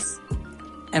mothers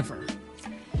ever.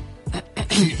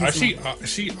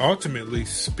 She ultimately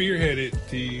spearheaded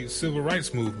the civil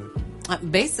rights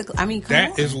movement. Basically, I mean,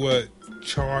 that is what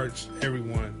charged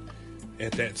everyone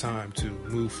at that time to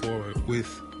move forward with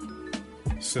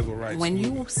civil rights. When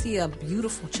you see a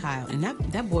beautiful child, and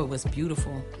that boy was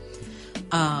beautiful,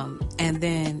 and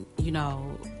then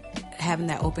having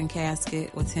that open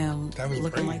casket with him looking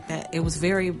brave. Like that, it was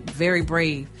very, very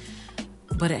brave.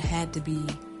 But it had to be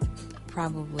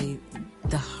probably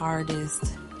the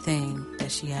hardest thing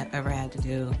that she had ever had to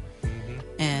do. Mm-hmm.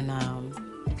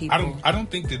 And people, I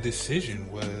don't think the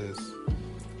decision was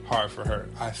hard for her.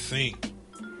 I think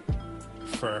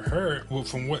for her, well,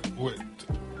 from what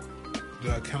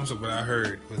the accounts of what I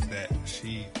heard was that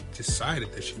she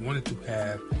decided that she wanted to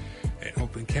have an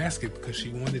open casket because she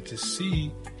wanted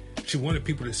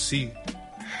people to see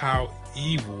how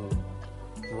evil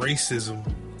racism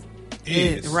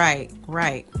is. Right.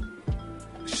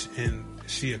 And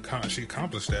she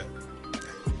accomplished that.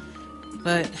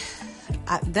 But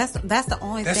that's the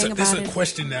only thing about it. That's a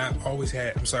question that I've always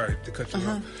had. I'm sorry to cut you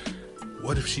off.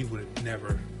 What if she would have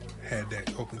never had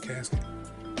that open casket?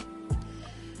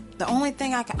 The only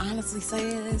thing I can honestly say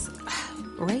is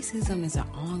racism is an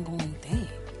ongoing thing.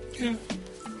 Yeah,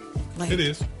 it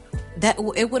is. That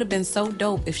it would have been so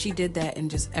dope if she did that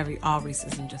and just all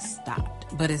racism just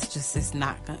stopped. But it's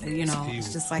not.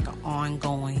 It's just like an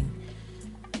ongoing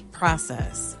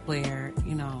process where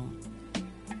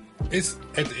It's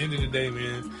at the end of the day,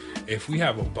 man. If we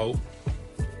have a boat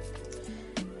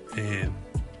and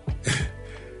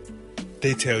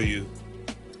they tell you,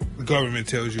 the government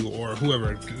tells you, or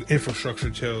whoever, infrastructure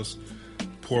tells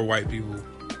poor white people,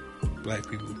 black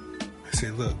people, I say,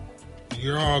 look,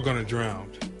 you're all gonna drown.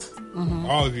 Mm-hmm.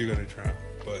 All of you are gonna drown.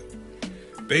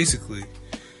 But basically,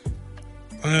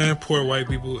 poor white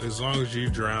people, as long as you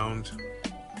drowned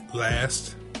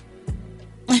last,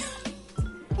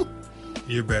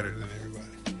 you're better than everybody.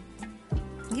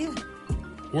 Yeah.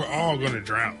 We're all going to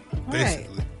drown,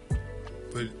 basically. Right.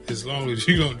 But as long as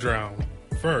you don't drown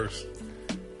first,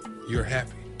 you're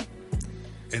happy.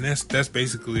 And that's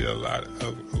basically a lot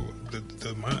of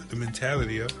the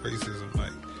mentality of racism.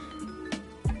 Like,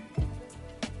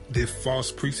 the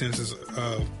false pretenses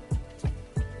of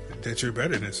that you're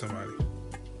better than somebody.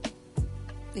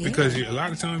 Yeah. Because a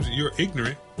lot of times you're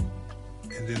ignorant,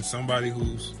 and then somebody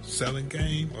who's selling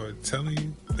game or telling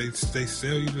you, they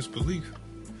sell you this belief.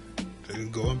 They're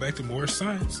going back to more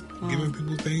science, giving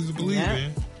people things to believe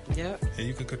in, and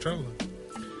you can control them.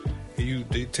 And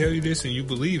they tell you this, and you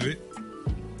believe it,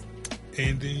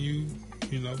 and then you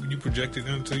project it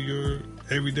into your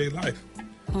everyday life,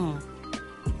 and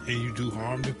you do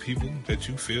harm to people that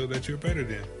you feel that you're better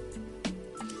than.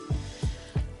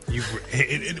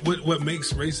 What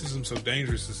makes racism so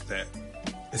dangerous is that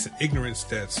it's an ignorance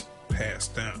that's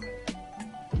passed down.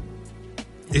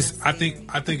 I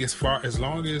think as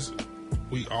long as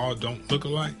we all don't look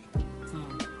alike,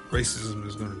 racism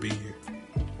is going to be here.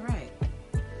 Right.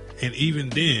 And even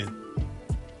then,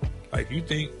 like, you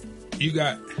think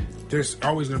there's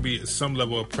always going to be some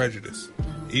level of prejudice,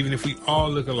 even if we all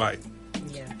look alike.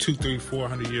 200, 300,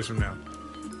 400 years from now,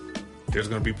 there's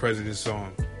going to be prejudice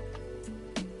on.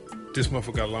 This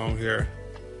motherfucker got long hair.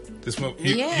 This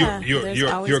motherfucker,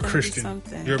 you're a Christian.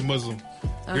 You're a Muslim.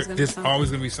 There's always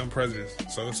going to be some prejudice.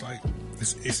 So it's like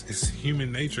it's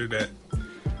human nature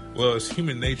it's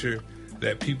human nature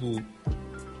that people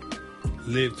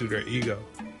live through their ego.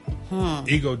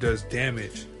 Ego does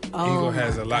damage. Ego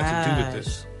has a lot to do with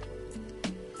this.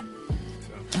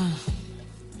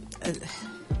 So.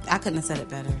 I couldn't have said it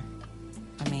better.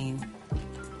 I mean,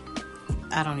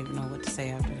 I don't even know what to say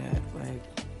after that.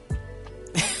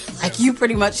 Like you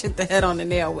pretty much hit the head on the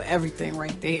nail with everything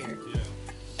right there.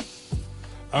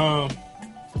 Yeah.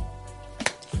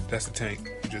 That's the tank.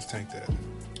 You just tanked that.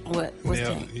 What's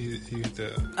tank? You hit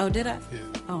the. Oh, did I? Yeah.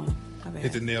 Oh, my bad.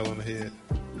 Hit the nail on the head.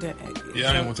 I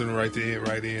didn't want them to write the end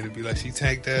right in and be like, she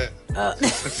tanked that.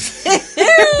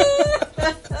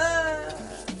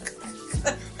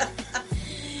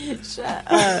 Shut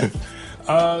up.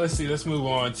 Let's see. Let's move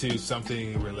on to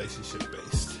something relationship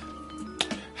based.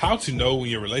 How to know when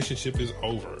your relationship is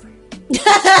over.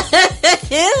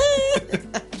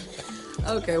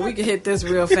 Okay, we can hit this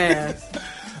real fast.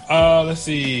 Let's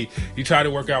see. You try to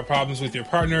work out problems with your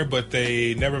partner, but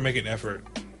they never make an effort.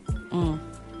 We're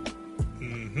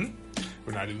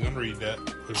not even going to read that.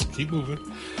 Let's keep moving.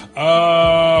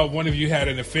 One of you had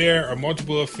an affair or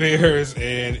multiple affairs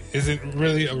and isn't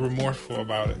really remorseful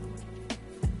about it.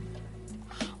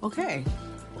 Okay.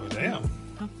 Well, damn.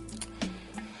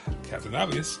 Captain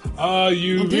Obvious.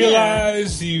 You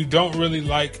realize you don't really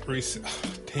like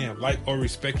or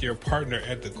respect your partner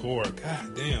at the core.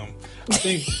 God damn. I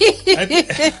think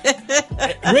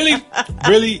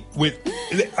really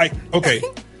okay.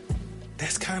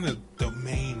 That's kind of the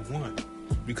main one,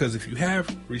 because if you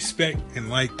have respect and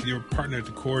like your partner at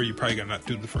the core, you probably got not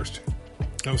do the first two. You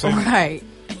know what I'm saying? Right.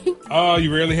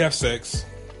 You rarely have sex.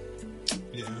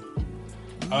 Yeah.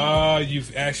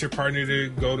 You've asked your partner to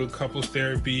go to couples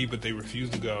therapy, but they refuse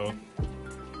to go.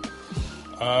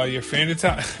 You're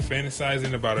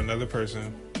fantasizing about another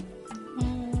person.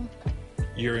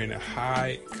 You're in a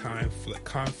high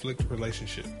conflict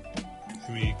relationship.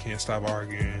 I mean, you can't stop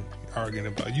arguing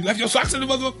about, you left your socks in the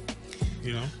motherfucker.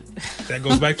 You know, that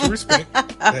goes back to respect.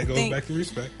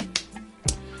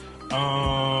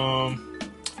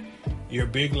 Your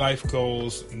big life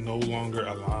goals no longer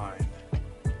align.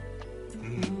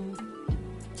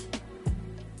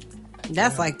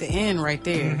 That's like the end right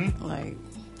there. Mm-hmm. Like,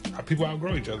 people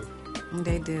outgrow each other.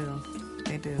 They do.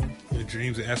 Your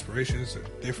dreams and aspirations are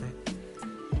different.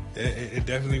 It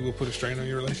definitely will put a strain on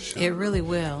your relationship. It really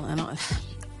will. And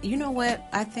you know what?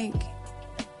 I think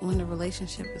when the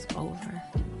relationship is over,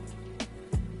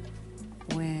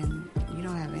 when you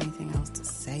don't have anything else to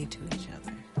say to each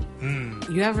other.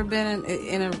 You ever been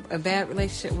in a bad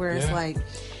relationship where it's like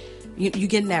you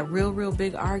get in that real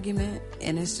big argument,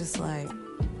 and it's just like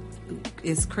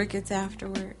it's crickets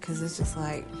afterward, because it's just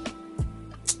like,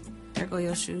 there go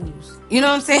your shoes. You know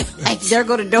what I'm saying? Like, there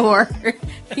go the door.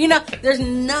 You know, there's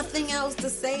nothing else to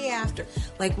say after.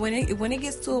 Like, when it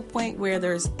gets to a point where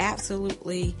there's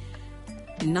absolutely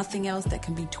nothing else that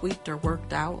can be tweaked or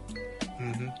worked out,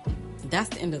 that's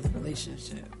the end of the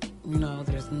relationship. You know,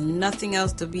 there's nothing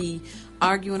else to be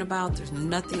arguing about. There's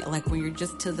nothing, like, when you're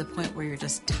just to the point where you're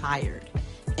just tired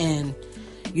and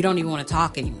you don't even want to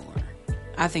talk anymore.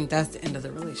 I think that's the end of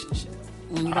the relationship.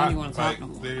 When you don't even want to talk no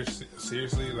more.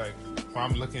 Seriously, like,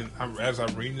 as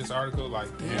I'm reading this article, like,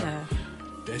 damn,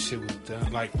 that shit was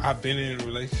done. Like, I've been in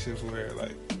relationships where,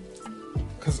 like,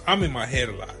 because I'm in my head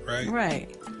a lot, right?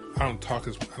 Right. I don't talk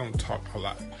a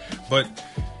lot, but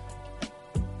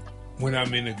when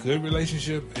I'm in a good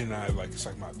relationship and it's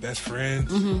like my best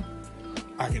friend,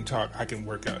 I can talk, I can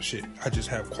work out shit. I just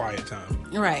have quiet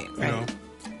time, right? You know,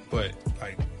 but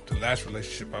like last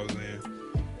relationship I was in,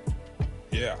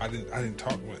 yeah, I didn't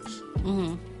talk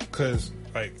much. Because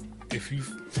like if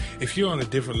you're on a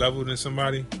different level than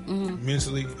somebody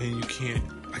mentally, and you can't,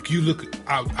 like, you look,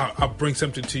 I'll bring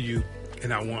something to you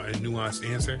and I want a nuanced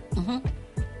answer.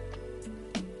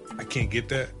 I can't get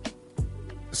that,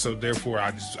 so therefore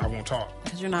I won't talk.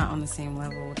 Because you're not on the same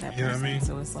level with that person. You know what I mean?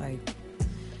 So it's like,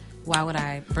 why would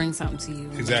I bring something to you?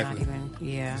 Exactly.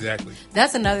 Yeah. Exactly.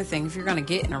 That's another thing. If you're going to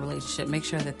get in a relationship, make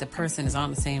sure that the person is on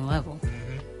the same level.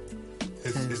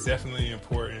 It's definitely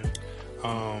important.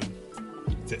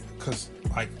 Because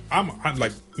like I'm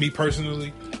like, me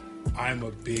personally, I'm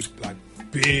a big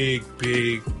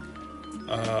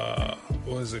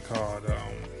what is it called?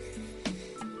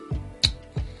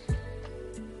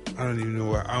 I don't even know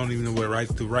what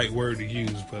the right word to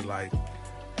use, but like,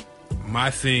 my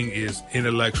thing is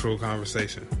intellectual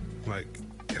conversation. Like,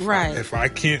 if I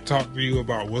can't talk to you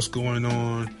about what's going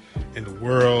on in the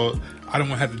world, I don't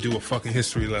want to have to do a fucking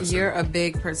history lesson. You're a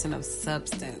big person of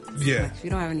substance. Yeah. Like, if you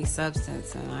don't have any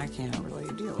substance, then I can't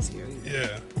really deal with you either.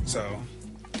 Yeah. So,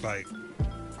 like,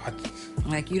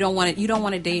 you don't want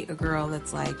to date a girl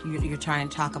that's like, you're trying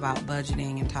to talk about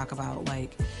budgeting and talk about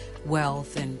like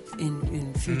wealth and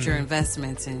in future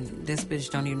investments, and this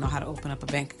bitch don't even know how to open up a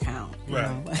bank account.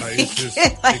 Right. Like, it's just,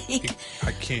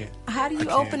 I can't. How do you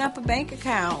open up a bank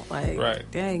account? Like,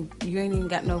 dang, you ain't even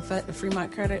got no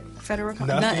Fremont Credit Federal.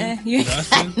 Nothing.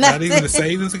 Nothing. Not even a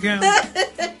savings account.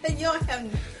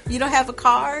 You don't have a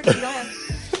card. You don't have.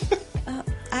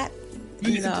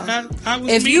 I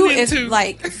was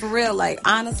like, for real, like,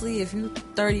 honestly, if you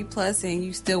 30 plus and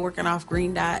you still working off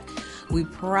Green Dot, we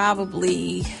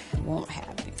probably won't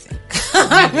have anything.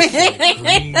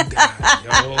 Green Dot,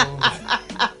 yo.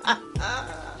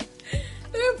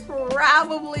 We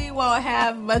probably won't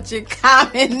have much in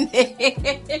common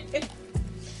there.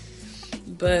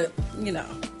 But,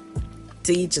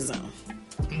 to each his own.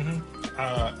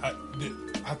 I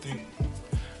think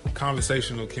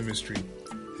conversational chemistry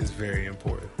is very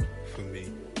important for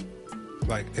me.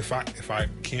 Like, if I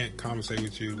can't conversate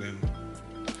with you, then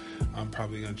I'm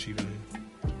probably gonna cheat on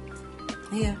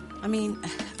you. Yeah, I mean,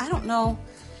 I don't know,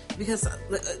 because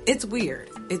it's weird.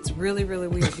 It's really, really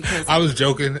weird, because I was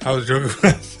joking. I was joking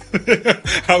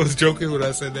when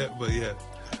I said that, but yeah,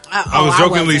 I was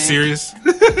jokingly serious.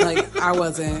 Like, I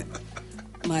wasn't.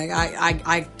 Like,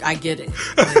 I get it.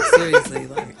 Like, seriously,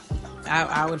 like,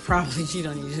 I would probably cheat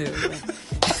on you too. Like,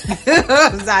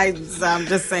 I'm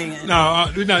just saying. No,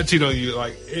 we're not cheating on you.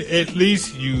 Like, at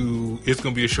least it's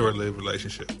gonna be a short-lived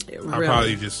relationship. Really? I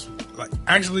probably just, like,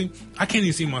 actually, I can't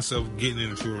even see myself getting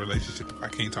into a relationship if I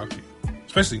can't talk to you.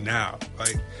 Especially now.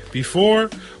 Like, before,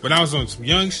 when I was on some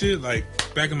young shit, like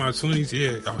back in my 20s,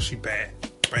 yeah, she bad.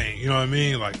 Bang, you know what I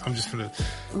mean? Like, I'm just gonna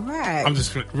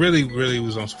really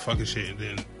was on some fucking shit, and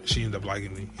then she ended up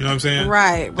liking me. You know what I'm saying?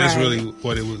 Right. That's really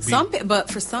what it would be. But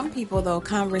for some people, though,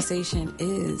 conversation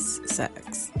is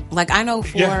sex. Like, I know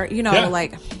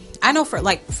like, I know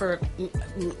for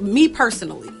me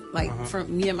personally, like, for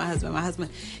me and my husband,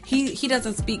 he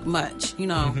doesn't speak much,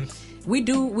 We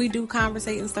do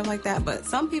conversate and stuff like that, but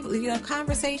some people,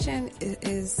 conversation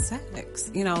is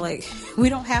sex. Like, we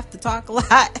don't have to talk a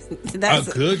lot. That's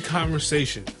a good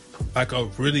conversation, like a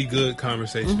really good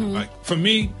conversation. Like, for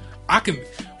me, I'm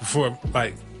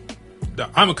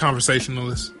a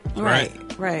conversationalist, right?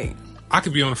 Right. I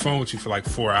could be on the phone with you for like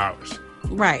 4 hours.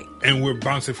 Right. And we're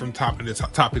bouncing from topic to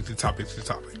topic.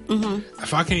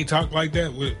 If I can't talk like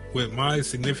that with my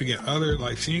significant other,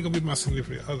 like, she ain't gonna be my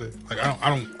significant other. Like, I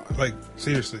don't like,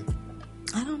 seriously.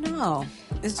 I don't know.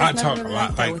 It's just never really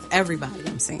like that with everybody,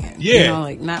 I'm saying. Yeah.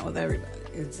 Like, not with everybody.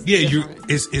 It's you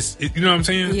know what I'm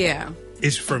saying? Yeah.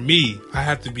 It's for me, I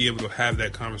have to be able to have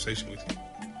that conversation with you.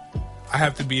 I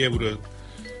have to be able to,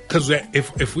 because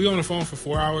if we on the phone for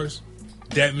 4 hours,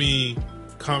 that means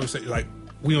conversation, like,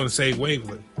 we on the same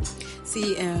wavelength.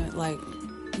 See, and like,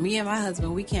 me and my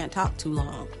husband, we can't talk too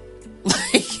long.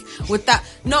 Like, without,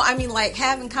 like,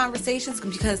 having conversations,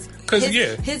 because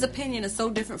his opinion is so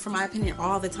different from my opinion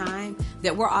all the time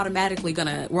that we're automatically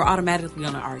gonna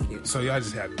argue. So y'all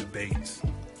just have debates?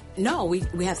 No, we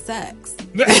have sex.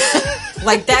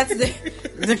 Like, that's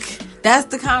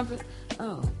the conversation.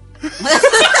 Oh.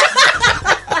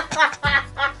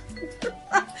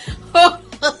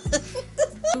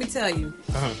 Let me tell you,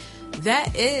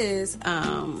 that is,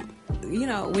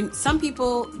 when some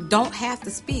people don't have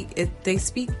to speak, they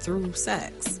speak through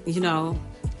sex,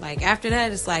 like, after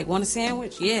that, it's like, want a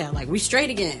sandwich? Yeah, like, we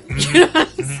straight again. You know what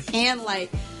I'm saying?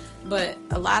 Like, but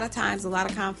a lot of times, a lot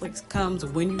of conflicts comes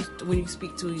when you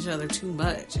speak to each other too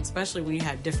much, especially when you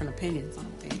have different opinions on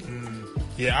things.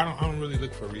 Yeah, I don't really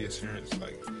look for reassurance.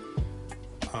 Like,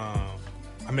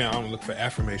 I mean, I don't look for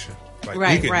affirmation. Like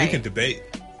we can debate,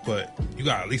 but you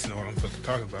gotta at least know what I'm supposed to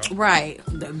talk about. Right.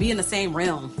 Be in the same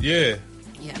realm. Yeah.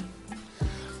 Yeah.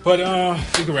 But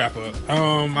we can wrap up.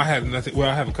 I have nothing. Well,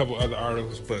 I have a couple other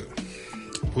articles, but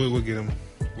we'll get them.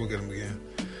 We'll get them again.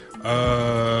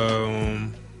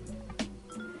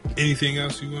 Anything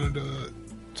else you wanted to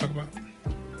talk about?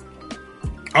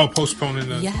 Oh, postponing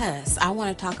the... Yes, I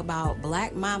want to talk about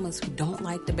black mamas who don't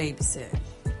like to babysit.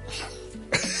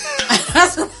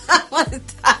 That's what I want to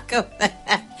talk about.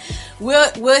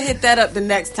 We'll hit that up the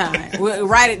next time. We'll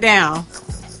write it down.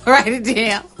 Write it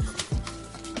down.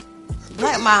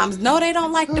 Black moms, no, they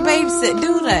don't like to babysit,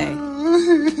 do they?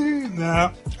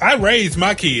 Nah, I raised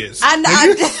my kids. I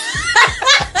know.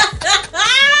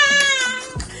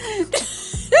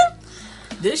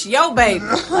 This your baby.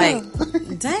 Like,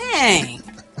 dang.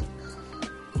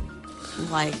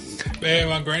 Like, man,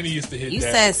 my granny used to hit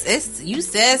that. You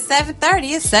said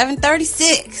 7:30. It's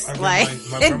 7:36. Like,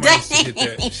 my grandma used to hit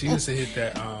that. She used to hit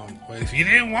that. Well, if you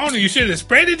didn't want it, you should have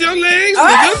spreaded your legs.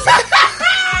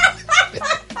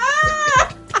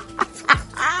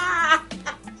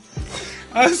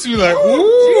 I used to be like,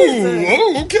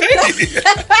 ooh, okay.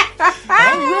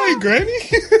 All right, granny.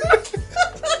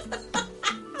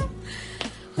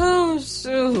 Oh,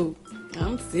 shoot.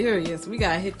 I'm serious. We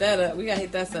gotta hit that up. We gotta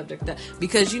hit that subject up.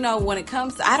 Because, when it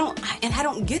comes to, I don't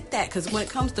get that. Because when it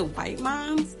comes to white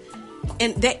moms,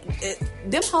 and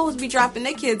them hoes be dropping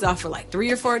their kids off for like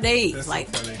 3 or 4 days. That's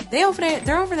like, so funny. they're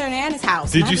over there at Nana's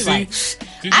house. Did you see? Like,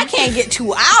 I can't get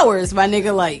 2 hours, my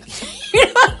nigga. Like, you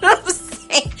know what I'm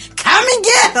saying? Come and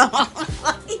get them.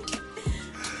 Like,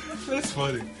 that's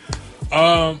funny.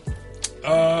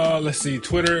 Let's see.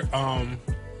 Twitter.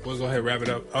 We'll go ahead and wrap it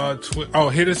up.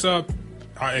 Hit us up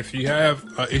if you have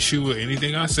an issue with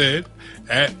anything I said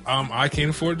at I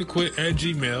can't afford to quit at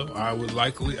Gmail. I would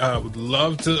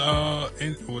love to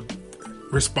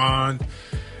respond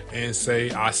and say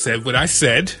I said what I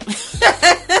said.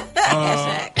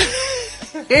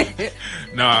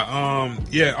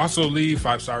 Yeah. Also leave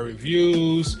 5-star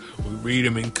reviews. We read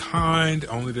them in kind.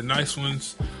 Only the nice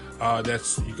ones.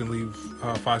 You can leave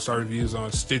 5-star reviews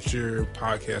on Stitcher,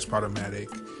 Podcast Podomatic,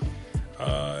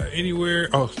 anywhere.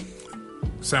 Oh,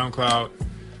 SoundCloud.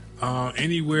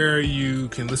 Anywhere you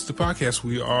can listen to podcasts,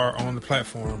 we are on the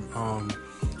platform.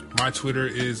 My Twitter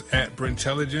is at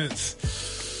Brintelligence.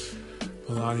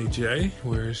 Milani J.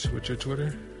 What's your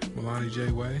Twitter? Milani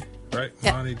J Way, right?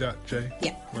 Yep. Milani.J.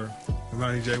 Yeah. Or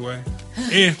Milani J Way.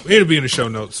 And it'll be in the show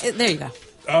notes. There you go.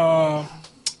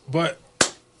 But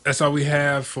that's all we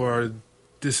have for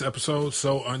this episode.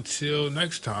 So until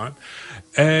next time,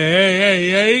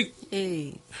 hey.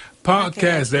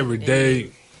 Podcast every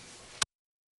day.